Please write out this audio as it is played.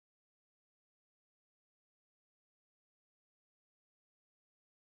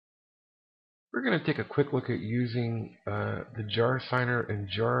We're going to take a quick look at using the jarsigner and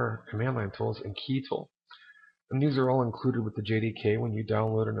jar command line tools in keytool. And these are all included with the JDK when you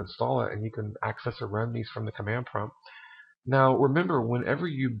download and install it, and you can access or run these from the command prompt. Now remember, whenever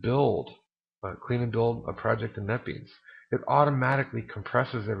you clean and build a project in NetBeans, it automatically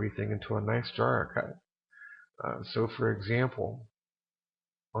compresses everything into a nice jar archive. So for example,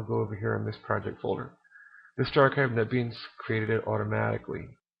 I'll go over here in this project folder. This jar archive, NetBeans created it automatically.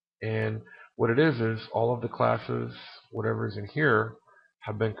 And what it is all of the classes, whatever is in here,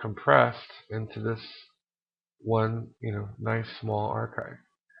 have been compressed into this one, nice small archive.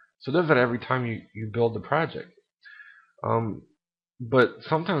 So it does that every time you build the project. But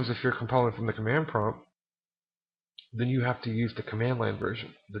sometimes if you're compiling from the command prompt, then you have to use the command line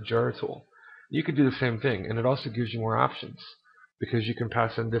version, the jar tool. You can do the same thing, and it also gives you more options because you can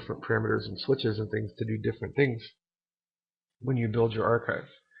pass in different parameters and switches and things to do different things when you build your archive.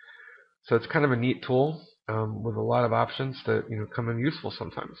 So it's kind of a neat tool with a lot of options that come in useful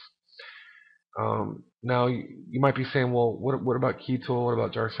sometimes. Now you might be saying, well, what about keytool? What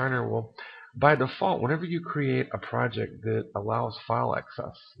about jarsigner? Well, by default, whenever you create a project that allows file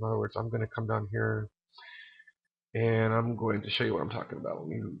access, in other words, I'm going to come down here and I'm going to show you what I'm talking about. Let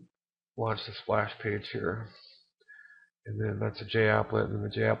me launch the splash page here, and then that's a JApplet, and then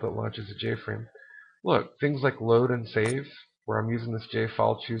the JApplet launches a JFrame. Look, things like load and save, where I'm using this J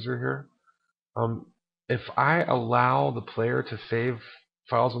file chooser here. If I allow the player to save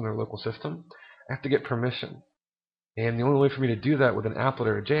files on their local system, I have to get permission. And the only way for me to do that with an applet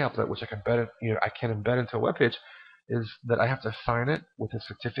or a JApplet, which I can embed into a web page, is that I have to sign it with a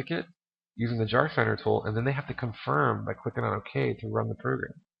certificate using the jarsigner tool, and then they have to confirm by clicking on OK to run the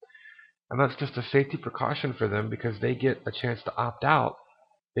program. And that's just a safety precaution for them because they get a chance to opt out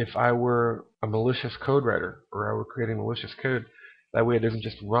if I were a malicious code writer or I were creating malicious code. That way it doesn't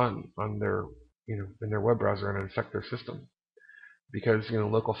just run on their in their web browser and infect their system. Because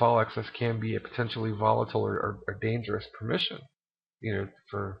local file access can be a potentially volatile or dangerous permission,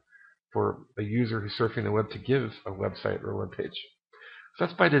 for a user who's surfing the web to give a website or a web page. So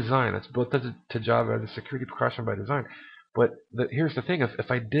that's by design. That's built to Java as a security precaution by design. But here's the thing: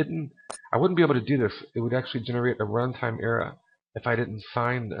 if I didn't, I wouldn't be able to do this. It would actually generate a runtime error if I didn't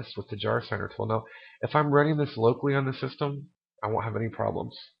sign this with the jarsigner tool. Now, if I'm running this locally on the system, I won't have any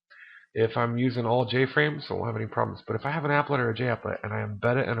problems. If I'm using all JFrames, I won't have any problems. But if I have an applet or a JApplet and I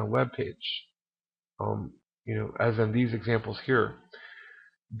embed it in a web page, as in these examples here,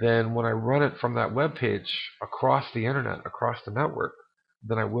 then when I run it from that web page across the internet, across the network,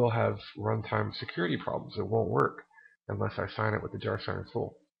 then I will have runtime security problems. It won't work unless I sign it with the jarsigner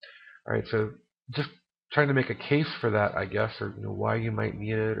tool. All right, so just trying to make a case for that, I guess, or why you might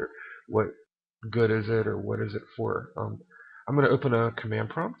need it, or what good is it, or what is it for. I'm going to open a command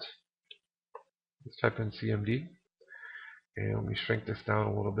prompt. Let's type in CMD, and let me shrink this down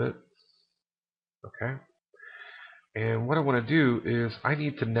a little bit. Okay. And what I want to do is I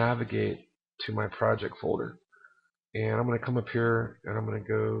need to navigate to my project folder. And I'm going to come up here and I'm going to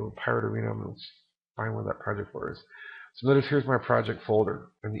go Pirate Arena. I'm going to find where that project folder is. So notice here's my project folder.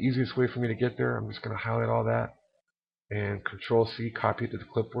 And the easiest way for me to get there, I'm just going to highlight all that and Control-C, copy it to the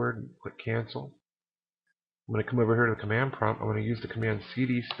clipboard, and click Cancel. I'm going to come over here to the command prompt. I'm going to use the command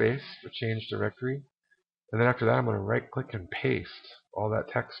CD space for change directory. And then after that, I'm going to right click and paste all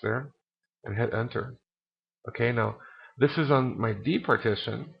that text there and hit enter. Okay, now this is on my D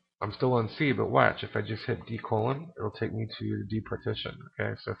partition. I'm still on C, but watch, if I just hit D:, it'll take me to the D partition.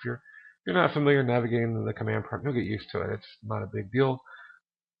 Okay, so if you're not familiar navigating the command prompt, you'll get used to it. It's not a big deal.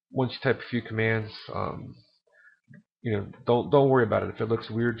 Once you type a few commands, don't worry about it if it looks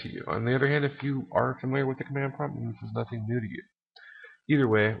weird to you. On the other hand, if you are familiar with the command prompt, then this is nothing new to you. Either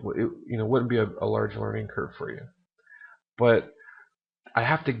way, it wouldn't be a large learning curve for you. But I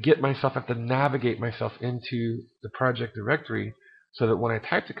have to navigate myself into the project directory so that when I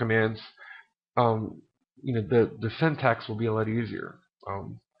type the commands, the syntax will be a lot easier.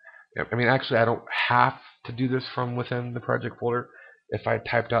 Actually, I don't have to do this from within the project folder. If I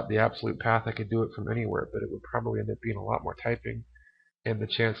typed out the absolute path, I could do it from anywhere, but it would probably end up being a lot more typing, and the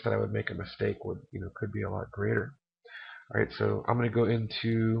chance that I would make a mistake could be a lot greater. All right, so I'm going to go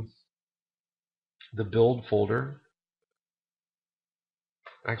into the build folder.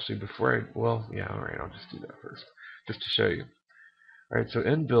 Actually, all right, I'll just do that first, just to show you. All right, so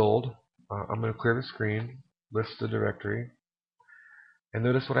in build, I'm going to clear the screen, list the directory, and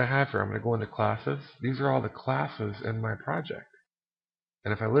notice what I have here. I'm going to go into classes. These are all the classes in my project.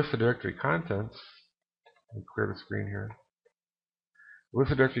 And if I list the directory contents, let me clear the screen here.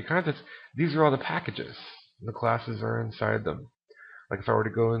 List the directory contents, these are all the packages. The classes are inside them. Like if I were to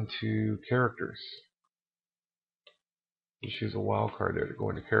go into characters, just use a wildcard there to go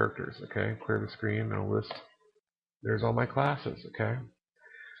into characters. Okay, clear the screen and I'll list. There's all my classes. Okay,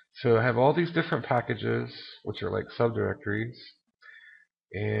 so I have all these different packages, which are like subdirectories,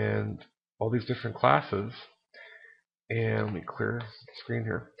 and all these different classes. And let me clear the screen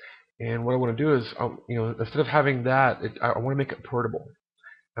here. And what I want to do is, instead of having that, I want to make it portable,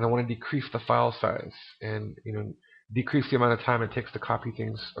 and I want to decrease the file size, and decrease the amount of time it takes to copy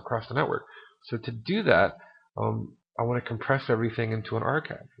things across the network. So to do that, I want to compress everything into an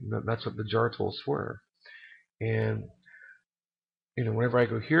archive. And that's what the jar tool is for. And whenever I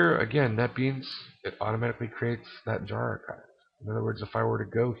go here, again, NetBeans, it automatically creates that jar archive. In other words, if I were to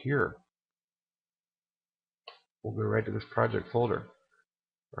go here, we'll go right to this project folder.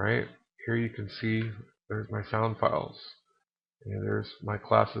 Right here, you can see there's my sound files. And there's my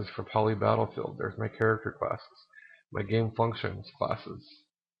classes for Poly Battlefield. There's my character classes, my game functions classes,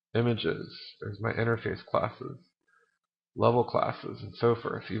 images. There's my interface classes, level classes, and so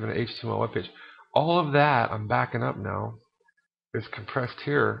forth. Even an HTML web page. All of that I'm backing up now is compressed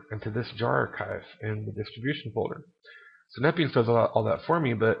here into this jar archive in the distribution folder. So NetBeans does all that for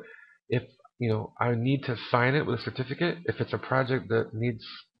me, but if I need to sign it with a certificate, if it's a project that needs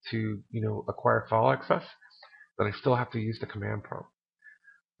to acquire file access, then I still have to use the command prompt.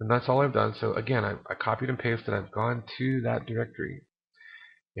 And that's all I've done. So again, I copied and pasted. I've gone to that directory,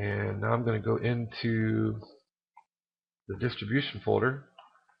 and now I'm going to go into the distribution folder,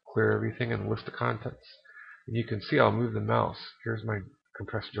 clear everything, and list the contents. And you can see I'll move the mouse. Here's my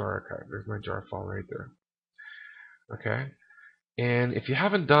compressed jar archive. There's my jar file right there. Okay. And if you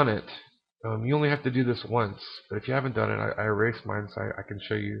haven't done it, you only have to do this once. But if you haven't done it, I erased mine so I can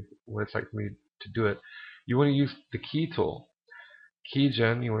show you what it's like for me to do it. You want to use the key tool. Key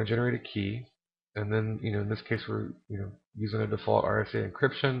gen, you want to generate a key. And then, in this case, we're using a default RSA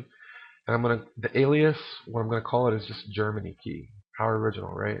encryption. And the alias, what I'm going to call it is just Germany key. How original,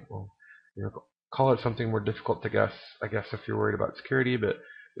 right? Well, call it something more difficult to guess, I guess, if you're worried about security. But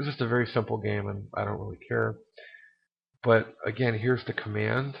it's just a very simple game, and I don't really care. But again, here's the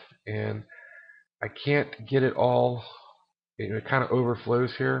command, and I can't get it all. It kind of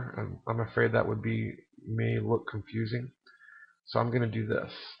overflows here, and I'm afraid that may look confusing. So I'm going to do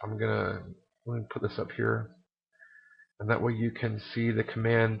this. Let me put this up here, and that way you can see the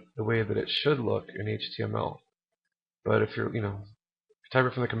command the way that it should look in HTML. But if you type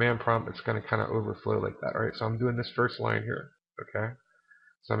it from the command prompt, it's going to kind of overflow like that. All right, so I'm doing this first line here. Okay,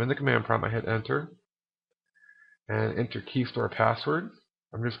 so I'm in the command prompt. I hit enter, and enter key store password.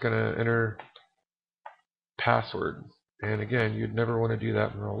 I'm just going to enter password. And again, you'd never want to do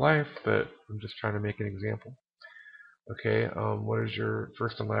that in real life, but I'm just trying to make an example. Okay, what is your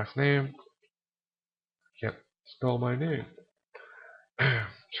first and last name? Can't spell my name.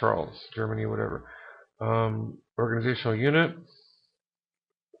 Charles, Germany, whatever. Organizational unit.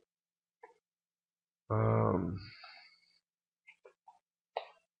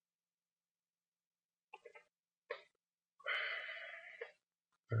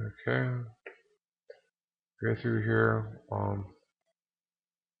 Okay. Go through here.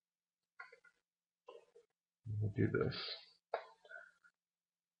 We'll do this.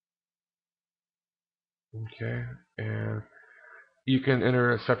 Okay, and you can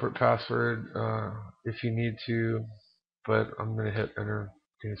enter a separate password if you need to, but I'm going to hit enter,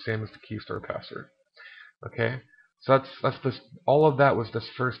 same as the key store password. Okay, so that's this. All of that was this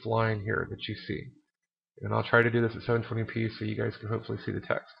first line here that you see, and I'll try to do this at 720p so you guys can hopefully see the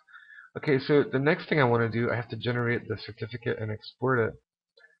text. Okay, so the next thing I want to do, I have to generate the certificate and export it.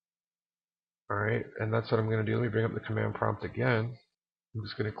 All right, and that's what I'm going to do. Let me bring up the command prompt again. I'm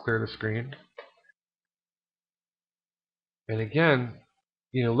just going to clear the screen. And again,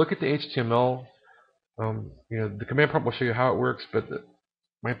 look at the HTML. The command prompt will show you how it works, but it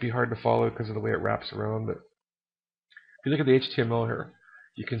might be hard to follow because of the way it wraps around. But if you look at the HTML here,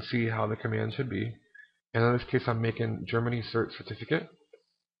 you can see how the command should be. And in this case, I'm making Germany cert certificate.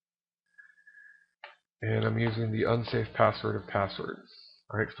 And I'm using the unsafe password of passwords.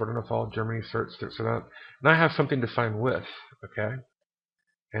 All right, stored in a file, Germany cert. So now I have something to sign with, okay?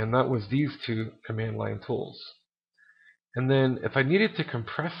 And that was these two command line tools. And then if I needed to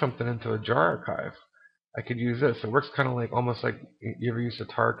compress something into a jar archive, I could use this. It works kind of like almost like you ever used the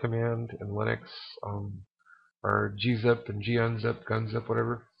tar command in Linux, or gzip and gunzip,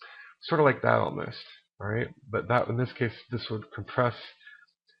 whatever. Sort of like that almost. All right, but that in this case, this would compress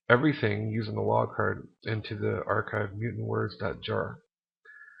everything using the log card into the archive mutantwords.jar.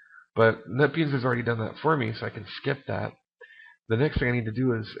 But NetBeans has already done that for me, so I can skip that. The next thing I need to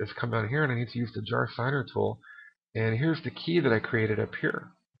do is come down here, and I need to use the jarsigner tool And here's the key that I created up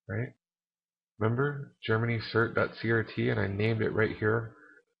here, right? Remember, Germany cert.crt, and I named it right here.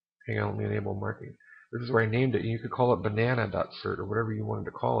 Hang on, let me enable marking. This is where I named it. You could call it banana.cert or whatever you wanted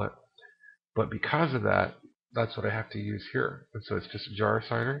to call it. But because of that, that's what I have to use here. And so it's just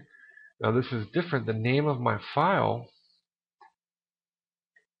jarsigner. Now this is different. The name of my file,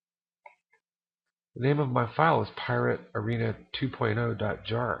 is Pirate Arena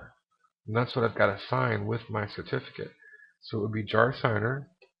 2.0.jar. And that's what I've got to sign with my certificate. So it would be jarsigner,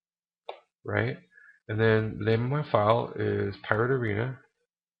 right? And then the name of my file is Pirate Arena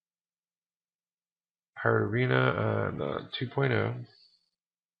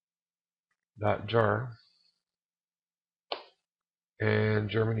 2.0.jar, and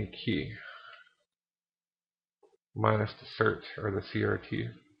Germany key minus the cert or the CRT.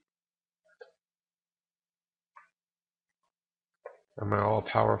 And my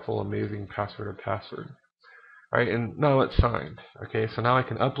all-powerful, amazing password or password. Alright, and now it's signed. Okay, so now I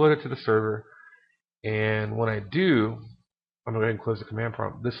can upload it to the server, and when I do, I'm going to go ahead and close the command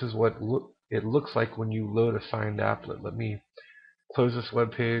prompt. This is what it looks like when you load a signed applet. Let me close this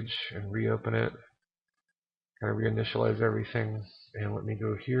web page and reopen it. Kind of reinitialize everything, and let me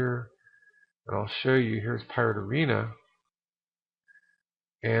go here, and I'll show you. Here's Pirate Arena,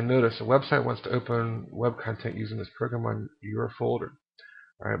 and notice the website wants to open web content using this program on your folder.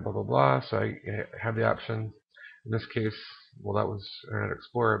 Alright, blah blah blah. So I have the option. In this case, well, that was Internet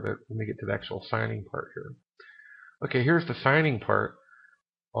Explorer, but let me get to the actual signing part here. Okay, here's the signing part.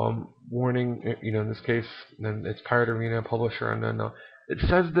 Warning, in this case, then it's Pirate Arena, publisher unknown. Now, it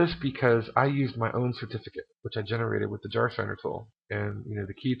says this because I used my own certificate, which I generated with the jarsigner tool and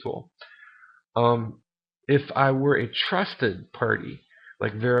the key tool. If I were a trusted party,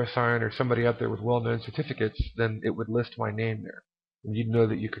 like VeriSign or somebody out there with well-known certificates, then it would list my name there, and you'd know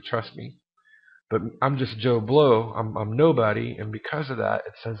that you could trust me. But I'm just Joe Blow. I'm nobody, and because of that,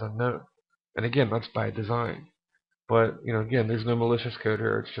 it says unknown. And again, that's by design. But again, there's no malicious code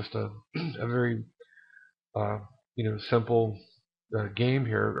here. It's just a very simple game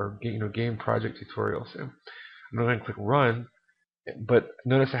here, or game project tutorial. So I'm going to click run. But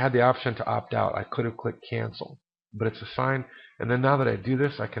notice I had the option to opt out. I could have clicked cancel, but it's a sign. And then now that I do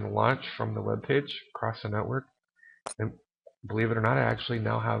this, I can launch from the web page across the network. And believe it or not, I actually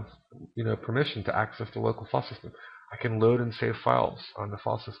now have permission to access the local file system. I can load and save files on the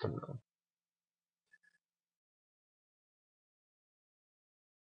file system now.